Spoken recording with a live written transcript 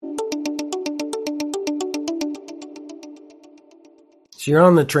So you're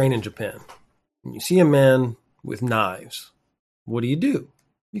on the train in Japan and you see a man with knives. What do?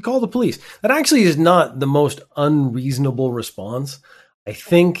 You call the police. That actually is not the most unreasonable response. I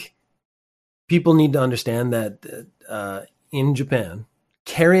think people need to understand that in Japan,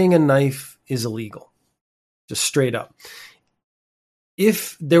 carrying a knife is illegal, just straight up.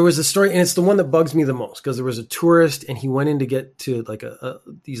 If there was a story, and it's the one that bugs me the most, because there was a tourist and he went in to get to like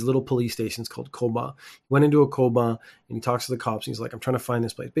these little police stations called Koba. He went into a Koba and he talks to the cops and he's like, I'm trying to find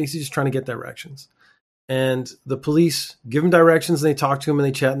this place. Basically just trying to get directions. And the police give him directions and they talk to him and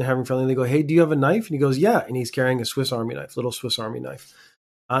they chat and they're having fun. And they go, hey, do you have a knife? And he goes, yeah. And he's carrying a Swiss Army knife, little Swiss Army knife.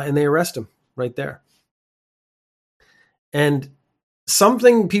 And they arrest him right there. And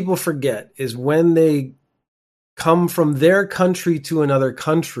something people forget is when they come from their country to another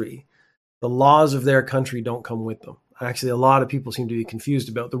country, the laws of their country don't come with them. Actually, a lot of people seem to be confused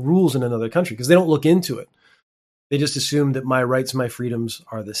about the rules in another country because they don't look into it. They just assume that my rights, my freedoms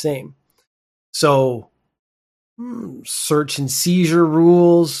are the same. So search and seizure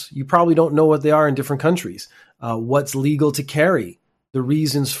rules, you probably don't know what they are in different countries. What's legal to carry, the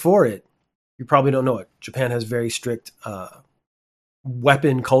reasons for it, you probably don't know it. Japan has very strict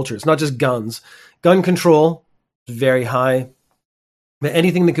weapon culture. It's not just guns. Gun control, very high.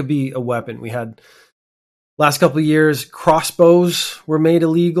 Anything that could be a weapon. We had last couple of years, crossbows were made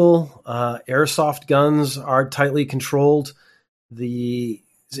illegal. Airsoft guns are tightly controlled.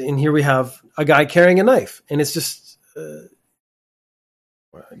 And here we have a guy carrying a knife, and it's just I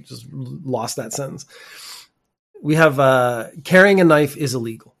just lost that sentence. We have carrying a knife is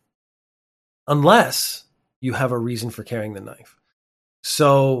illegal unless you have a reason for carrying the knife.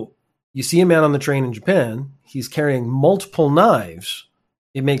 So you see a man on the train in Japan, he's carrying multiple knives.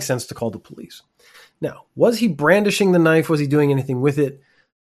 It makes sense to call the police. Now, was he brandishing the knife? Was he doing anything with it?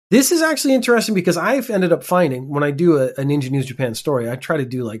 This is actually interesting because I've ended up finding when I do a Ninja News Japan story, I try to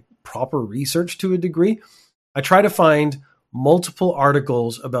do like proper research to a degree. I try to find multiple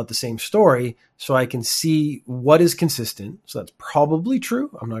articles about the same story so I can see what is consistent. So that's probably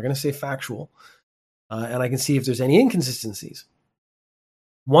true. I'm not going to say factual. And I can see if there's any inconsistencies.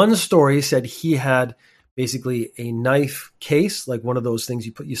 One story said he had basically a knife case, like one of those things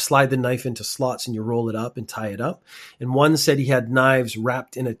you slide the knife into slots and you roll it up and tie it up. And one said he had knives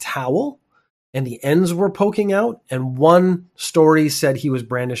wrapped in a towel and the ends were poking out. And one story said he was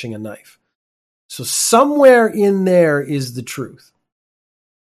brandishing a knife. So somewhere in there is the truth.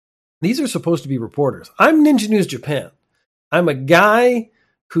 These are supposed to be reporters. I'm Ninja News Japan. I'm a guy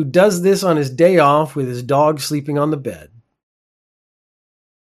who does this on his day off with his dog sleeping on the bed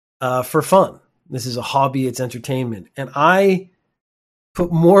for fun. This is a hobby. It's entertainment. And I put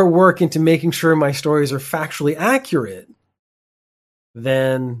more work into making sure my stories are factually accurate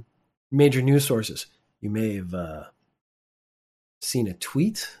than major news sources. You may have seen a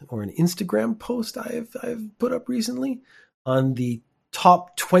tweet or an Instagram post I've put up recently on the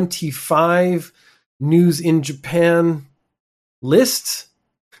top 25 news in Japan lists.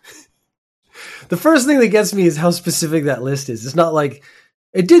 The first thing that gets me is how specific that list is. It's not like,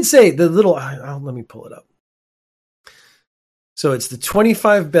 it did say the little, let me pull it up. So it's the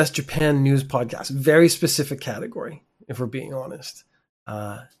 25 best Japan news podcasts, very specific category, if we're being honest.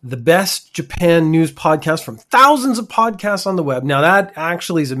 The best Japan news podcast from thousands of podcasts on the web. Now that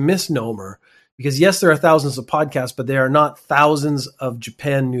actually is a misnomer because yes, there are thousands of podcasts, but there are not thousands of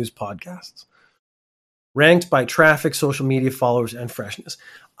Japan news podcasts. Ranked by traffic, social media followers, and freshness.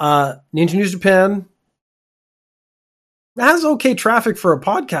 Ninja News Japan has okay traffic for a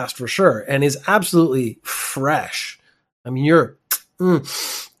podcast for sure and is absolutely fresh. I mean, you're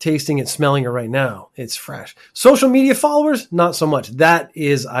tasting it, smelling it right now. It's fresh. Social media followers, not so much. That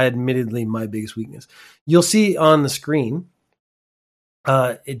is, admittedly, my biggest weakness. You'll see on the screen,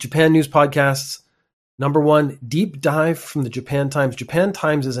 Japan News Podcasts, number one, deep dive from the Japan Times. Japan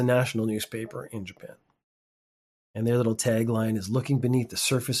Times is a national newspaper in Japan. And their little tagline is, looking beneath the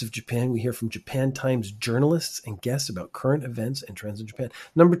surface of Japan, we hear from Japan Times journalists and guests about current events and trends in Japan.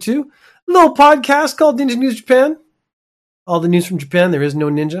 Number two, a little podcast called Ninja News Japan. All the news from Japan. There is no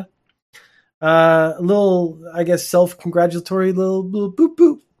ninja. A little, I guess, self-congratulatory little boop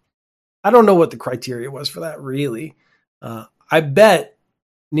boop. I don't know what the criteria was for that, really. I bet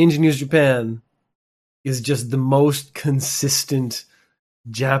Ninja News Japan is just the most consistent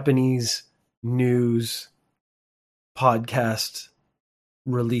Japanese news podcast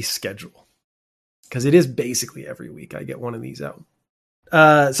release schedule, because it is basically every week I get one of these out.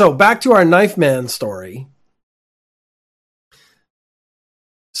 So back to our knife man story.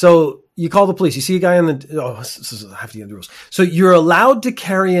 So you call the police. You see a guy I have to get the rules. So you're allowed to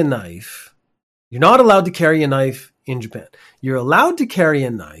carry a knife. You're not allowed to carry a knife in Japan. You're allowed to carry a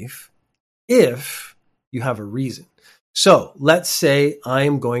knife if you have a reason. So let's say I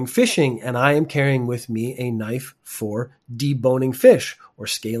am going fishing and I am carrying with me a knife for deboning fish or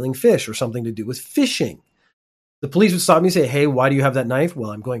scaling fish or something to do with fishing. The police would stop me and say, hey, why do you have that knife?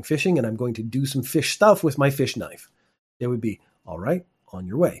 Well, I'm going fishing and I'm going to do some fish stuff with my fish knife. They would be, all right, on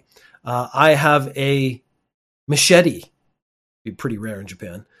your way. I have a machete. It'd be pretty rare in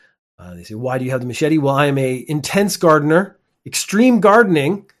Japan. They say, why do you have the machete? Well, I am a intense gardener, extreme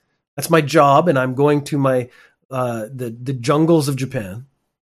gardening. That's my job. And I'm going to my the jungles of Japan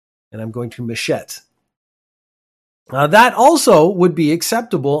and I'm going to machete. That also would be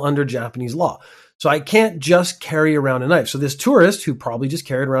acceptable under Japanese law. So I can't just carry around a knife. So this tourist who probably just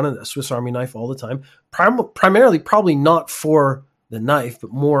carried around a Swiss Army knife all the time, primarily probably not for the knife,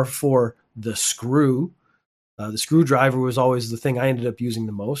 but more for the screw. The screwdriver was always the thing I ended up using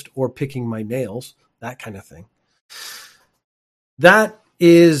the most, or picking my nails, that kind of thing. That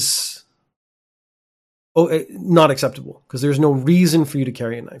is not acceptable because there's no reason for you to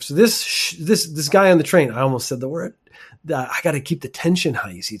carry a knife. So this guy on the train, I almost said the word. I got to keep the tension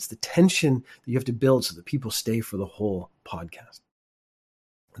high. You see, it's the tension that you have to build so that people stay for the whole podcast.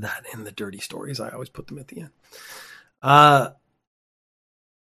 That and the dirty stories, I always put them at the end.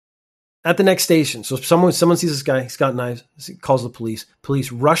 At the next station, so someone sees this guy, he's got knives, he calls the police.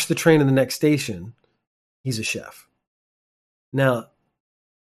 Police rush the train to the next station. He's a chef. Now,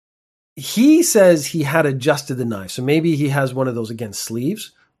 he says he had adjusted the knife. So maybe he has one of those, again,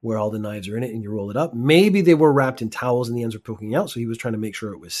 sleeves where all the knives are in it and you roll it up. Maybe they were wrapped in towels and the ends were poking out. So he was trying to make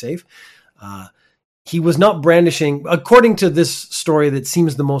sure it was safe. He was not brandishing, according to this story that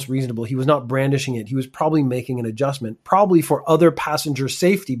seems the most reasonable, he was not brandishing it. He was probably making an adjustment, probably for other passenger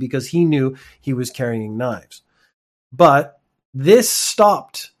safety because he knew he was carrying knives. But this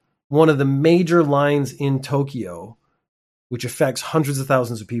stopped one of the major lines in Tokyo, which affects hundreds of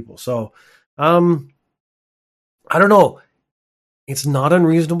thousands of people. So, I don't know. It's not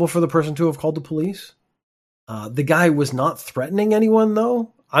unreasonable for the person to have called the police. The guy was not threatening anyone,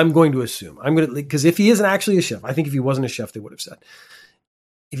 though. I'm going to assume. Because if he isn't actually a chef, I think if he wasn't a chef, they would have said.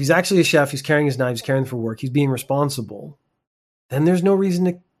 If he's actually a chef, he's carrying his knives, carrying them for work, he's being responsible, then there's no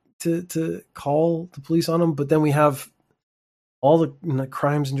reason to call the police on him. But then we have all the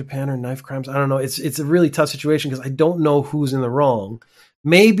crimes in Japan are knife crimes. I don't know. It's a really tough situation because I don't know who's in the wrong.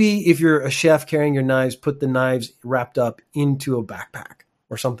 Maybe if you're a chef carrying your knives, put the knives wrapped up into a backpack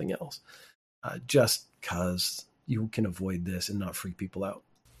or something else, just because you can avoid this and not freak people out.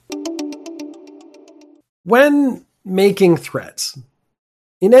 When making threats,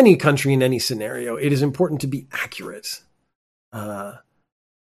 in any country, in any scenario, it is important to be accurate. There's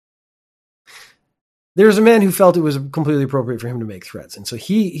a man who felt it was completely appropriate for him to make threats. And so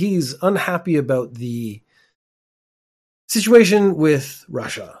he's unhappy about the situation with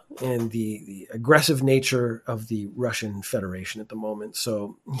Russia and the aggressive nature of the Russian Federation at the moment.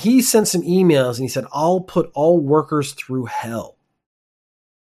 So he sent some emails and he said, I'll put all workers through hell.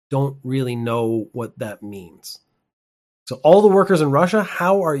 Don't really know what that means. So all the workers in Russia,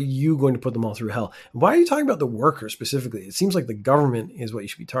 how are you going to put them all through hell? Why are you talking about the workers specifically? It seems like the government is what you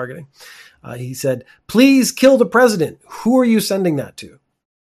should be targeting. He said, please kill the president. Who are you sending that to?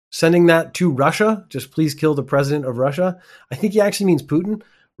 Sending that to Russia? Just please kill the president of Russia? I think he actually means Putin.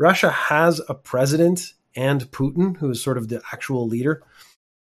 Russia has a president and Putin, who is sort of the actual leader.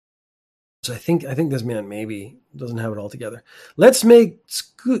 So I think this man maybe doesn't have it all together. Let's make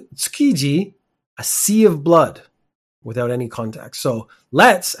Tsukiji a sea of blood without any contact. So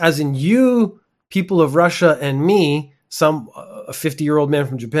let's, as in you, people of Russia, and me, a 50-year-old man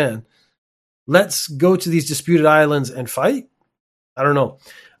from Japan, let's go to these disputed islands and fight? I don't know.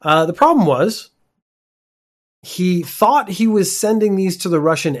 The problem was he thought he was sending these to the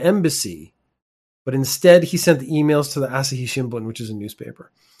Russian embassy, but instead he sent the emails to the Asahi Shimbun, which is a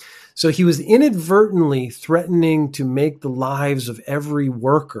newspaper. So he was inadvertently threatening to make the lives of every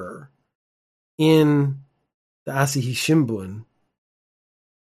worker in the Asahi Shimbun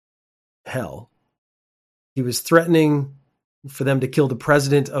hell. He was threatening for them to kill the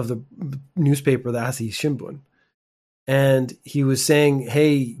president of the newspaper, the Asahi Shimbun. And he was saying,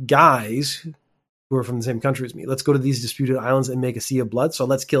 hey, guys who are from the same country as me, let's go to these disputed islands and make a sea of blood. So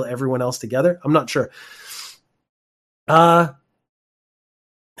let's kill everyone else together. I'm not sure.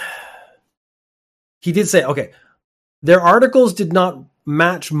 He did say, okay, their articles did not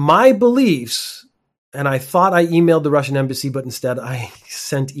match my beliefs, and I thought I emailed the Russian embassy, but instead I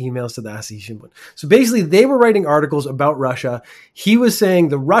sent emails to the Asahi Shimbun. So basically, they were writing articles about Russia. He was saying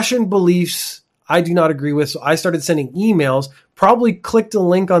the Russian beliefs I do not agree with, so I started sending emails, probably clicked a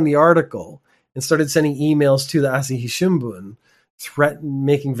link on the article, and started sending emails to the Asahi Shimbun,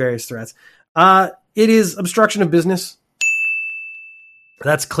 making various threats. It is obstruction of business.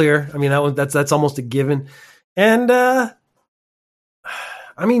 That's clear. I mean, that's almost a given. And I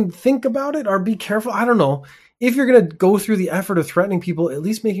mean, think about it or be careful. I don't know. If you're going to go through the effort of threatening people, at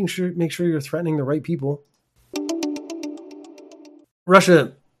least make sure you're threatening the right people.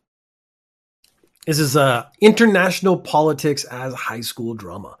 Russia. This is international politics as high school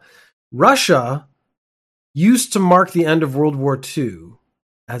drama. Russia used to mark the end of World War II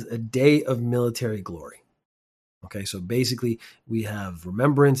as a day of military glory. Okay, so basically we have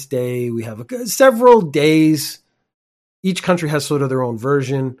Remembrance Day. We have several days. Each country has sort of their own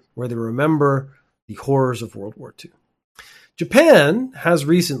version where they remember the horrors of World War II. Japan has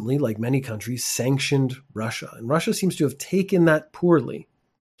recently, like many countries, sanctioned Russia, and Russia seems to have taken that poorly.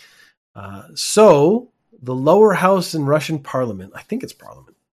 So the lower house in Russian parliament, I think it's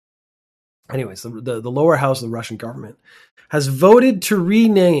parliament. Anyways, the lower house of the Russian government has voted to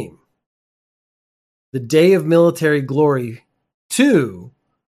rename the Day of Military Glory to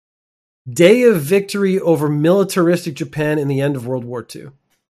Day of Victory over Militaristic Japan in the End of World War II.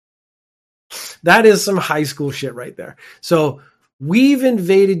 That is some high school shit right there. So we've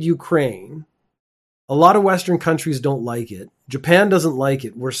invaded Ukraine. A lot of Western countries don't like it. Japan doesn't like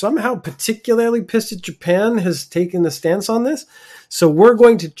it. We're somehow particularly pissed at Japan has taken the stance on this. So we're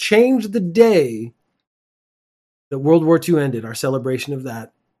going to change the day that World War II ended, our celebration of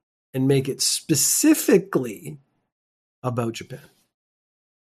that, and make it specifically about Japan.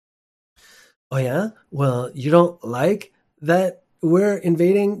 Oh yeah? Well, you don't like that we're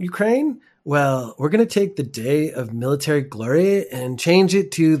invading Ukraine? Well, we're going to take the Day of Military Glory and change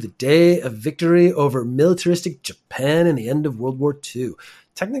it to the Day of Victory over Militaristic Japan in the end of World War II.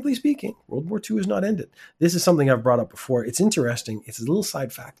 Technically speaking, World War II is not ended. This is something I've brought up before. It's interesting. It's a little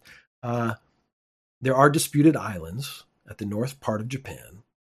side fact. There are disputed islands at the north part of Japan,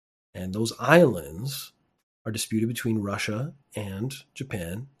 and those islands are disputed between Russia and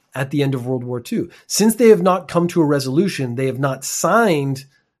Japan at the end of World War II. Since they have not come to a resolution, they have not signed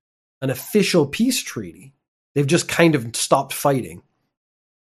an official peace treaty. They've just kind of stopped fighting.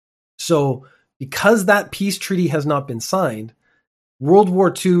 So because that peace treaty has not been signed, World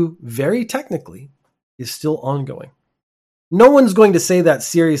War II, very technically, is still ongoing. No one's going to say that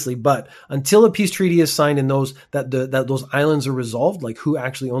seriously, but until a peace treaty is signed and those islands are resolved, like who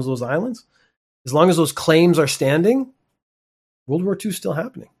actually owns those islands, as long as those claims are standing, World War II is still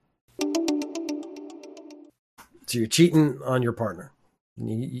happening. So you're cheating on your partner.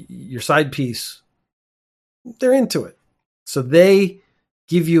 Your side piece, they're into it. So they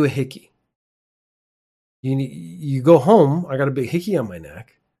give you a hickey. You go home, I got a big hickey on my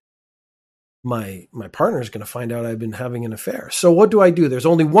neck. My partner is going to find out I've been having an affair. So what do I do? There's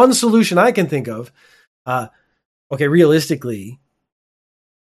only one solution I can think of. Okay, realistically,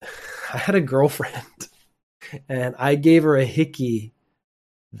 I had a girlfriend and I gave her a hickey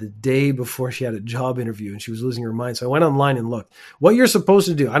the day before she had a job interview and she was losing her mind. So I went online and looked. What you're supposed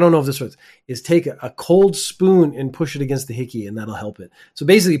to do, I don't know if this was, is take a cold spoon and push it against the hickey and that'll help it. So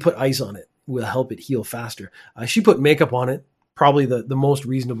basically put ice on it will help it heal faster. She put makeup on it, probably the most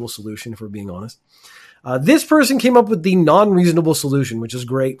reasonable solution if we're being honest. This person came up with the non-reasonable solution, which is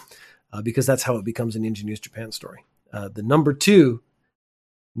great because that's how it becomes an Ninja News Japan story. The number 2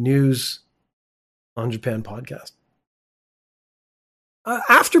 news on Japan podcast.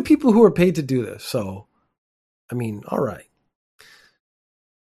 After people who are paid to do this. So, I mean, all right.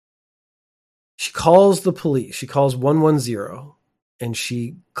 She calls the police. She calls 110 and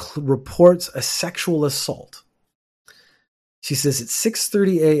she reports a sexual assault. She says at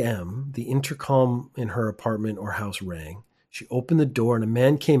 6:30 a.m., the intercom in her apartment or house rang. She opened the door and a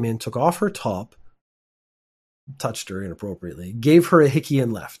man came in, took off her top, touched her inappropriately, gave her a hickey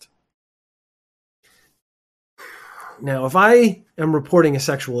and left. Now, if I am reporting a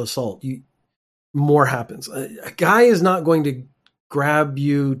sexual assault, more happens. A guy is not going to grab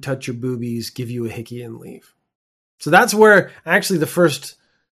you, touch your boobies, give you a hickey and leave. So that's where actually the first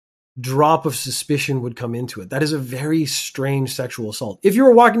drop of suspicion would come into it. That is a very strange sexual assault. If you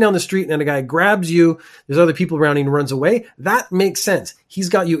were walking down the street and a guy grabs you, there's other people around and runs away, that makes sense. He's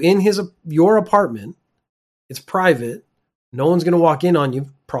got you in your apartment. It's private. No one's going to walk in on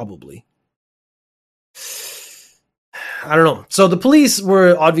you, probably. I don't know. So the police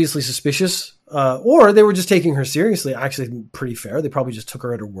were obviously suspicious, or they were just taking her seriously. Actually, pretty fair. They probably just took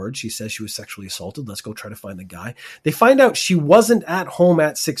her at her word. She says she was sexually assaulted. Let's go try to find the guy. They find out she wasn't at home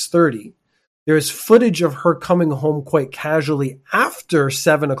at 6:30. There is footage of her coming home quite casually after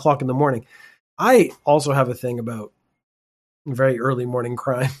 7 o'clock in the morning. I also have a thing about very early morning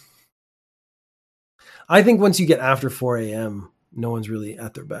crime. I think once you get after 4 a.m., no one's really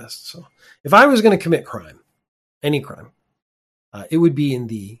at their best. So if I was going to commit crime, any crime, it would be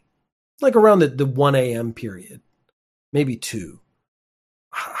in around the 1 a.m. period, maybe 2.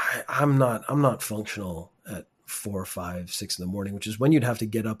 I'm not functional at 4, 5, 6 in the morning, which is when you'd have to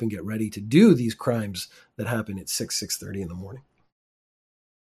get up and get ready to do these crimes that happen at 6:30 in the morning.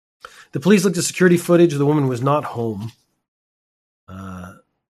 The police looked at security footage. The woman was not home.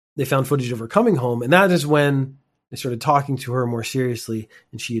 They found footage of her coming home, and that is when they started talking to her more seriously,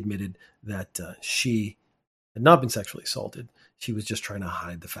 and she admitted that she had not been sexually assaulted. She was just trying to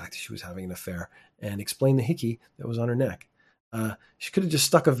hide the fact that she was having an affair and explain the hickey that was on her neck. She could have just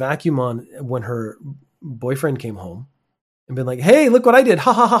stuck a vacuum on when her boyfriend came home and been like, hey, look what I did.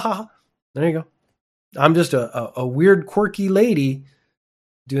 Ha, ha, ha, ha. There you go. I'm just a weird, quirky lady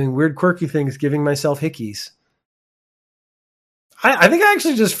doing weird, quirky things, giving myself hickeys. I think I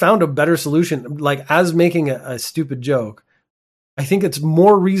actually just found a better solution. Like, as making a stupid joke, I think it's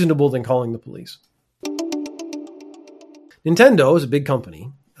more reasonable than calling the police. Nintendo is a big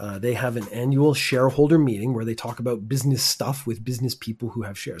company. They have an annual shareholder meeting where they talk about business stuff with business people who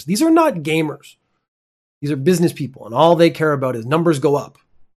have shares. These are not gamers. These are business people, and all they care about is numbers go up.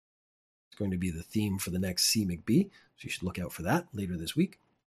 It's going to be the theme for the next C McB, so you should look out for that later this week.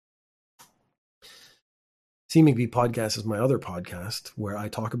 C McB Podcast is my other podcast where I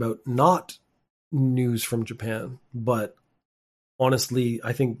talk about not news from Japan, but honestly,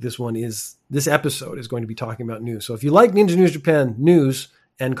 I think this episode is going to be talking about news. So if you like Ninja News Japan news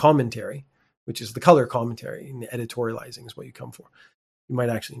and commentary, which is the color commentary and the editorializing is what you come for, you might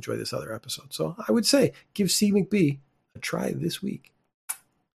actually enjoy this other episode. So I would say give C McB a try this week.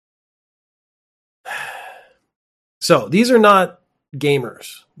 So these are not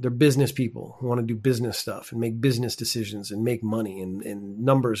gamers. They're business people who want to do business stuff and make business decisions and make money, and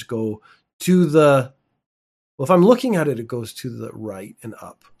numbers go to the, well, if I'm looking at it, it goes to the right and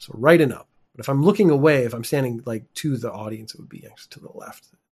up. So right and up. But if I'm looking away, if I'm standing like to the audience, it would be actually to the left.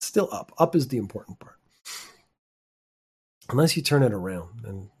 It's still up. Up is the important part. Unless you turn it around,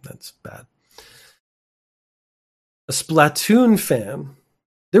 then that's bad. A Splatoon fan.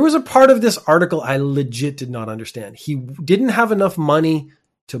 There was a part of this article I legit did not understand. He didn't have enough money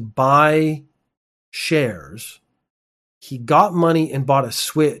to buy shares. He got money and bought a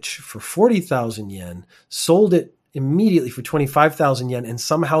Switch for 40,000 yen, sold it immediately for 25,000 yen, and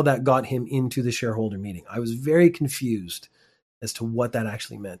somehow that got him into the shareholder meeting. I was very confused as to what that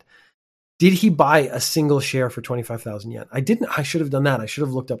actually meant. Did he buy a single share for 25,000 yen? I didn't. I should have done that. I should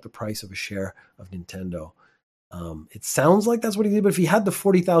have looked up the price of a share of Nintendo. It sounds like that's what he did, but if he had the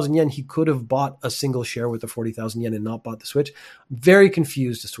 40,000 yen, he could have bought a single share with the 40,000 yen and not bought the Switch. I'm very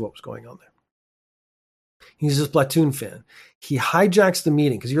confused as to what was going on there. He's a Splatoon fan. He hijacks the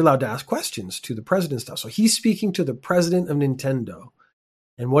meeting because you're allowed to ask questions to the president stuff. So he's speaking to the president of Nintendo.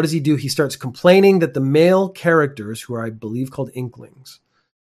 And what does he do? He starts complaining that the male characters, who are, I believe, called Inklings,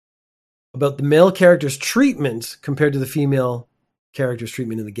 about the male characters' treatment compared to the female characters'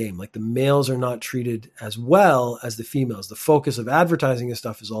 treatment in the game. Like, the males are not treated as well as the females. The focus of advertising and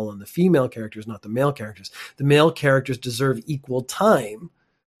stuff is all on the female characters, not the male characters. The male characters deserve equal time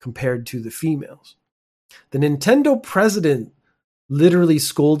compared to the females. The Nintendo president literally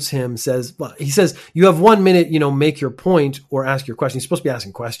scolds him, he says, you have 1 minute, make your point or ask your question. He's supposed to be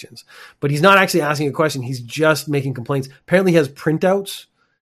asking questions, but he's not actually asking a question. He's just making complaints. Apparently he has printouts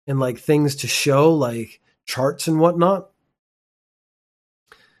and like things to show, like charts and whatnot.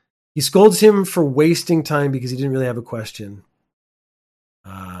 He scolds him for wasting time because he didn't really have a question.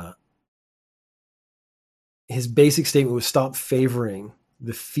 His basic statement was stop favoring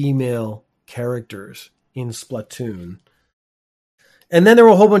the female characters in Splatoon. And then there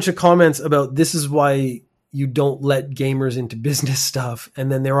were a whole bunch of comments about this is why you don't let gamers into business stuff. And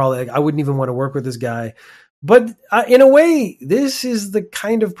then they were all like, I wouldn't even want to work with this guy. But in a way, this is the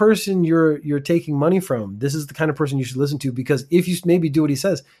kind of person you're taking money from. This is the kind of person you should listen to, because if you maybe do what he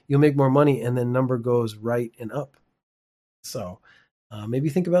says, you'll make more money, and then number goes right and up. So maybe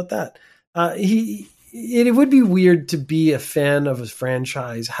think about that. It would be weird to be a fan of a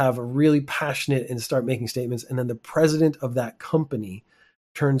franchise, have a really passionate and start making statements, and then the president of that company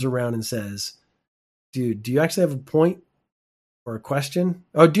turns around and says, dude, do you actually have a point? Or a question?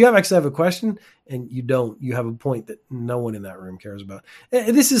 Oh, do you actually have a question? And you don't. You have a point that no one in that room cares about.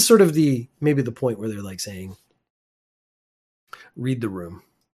 And this is sort of maybe the point where they're like saying, read the room.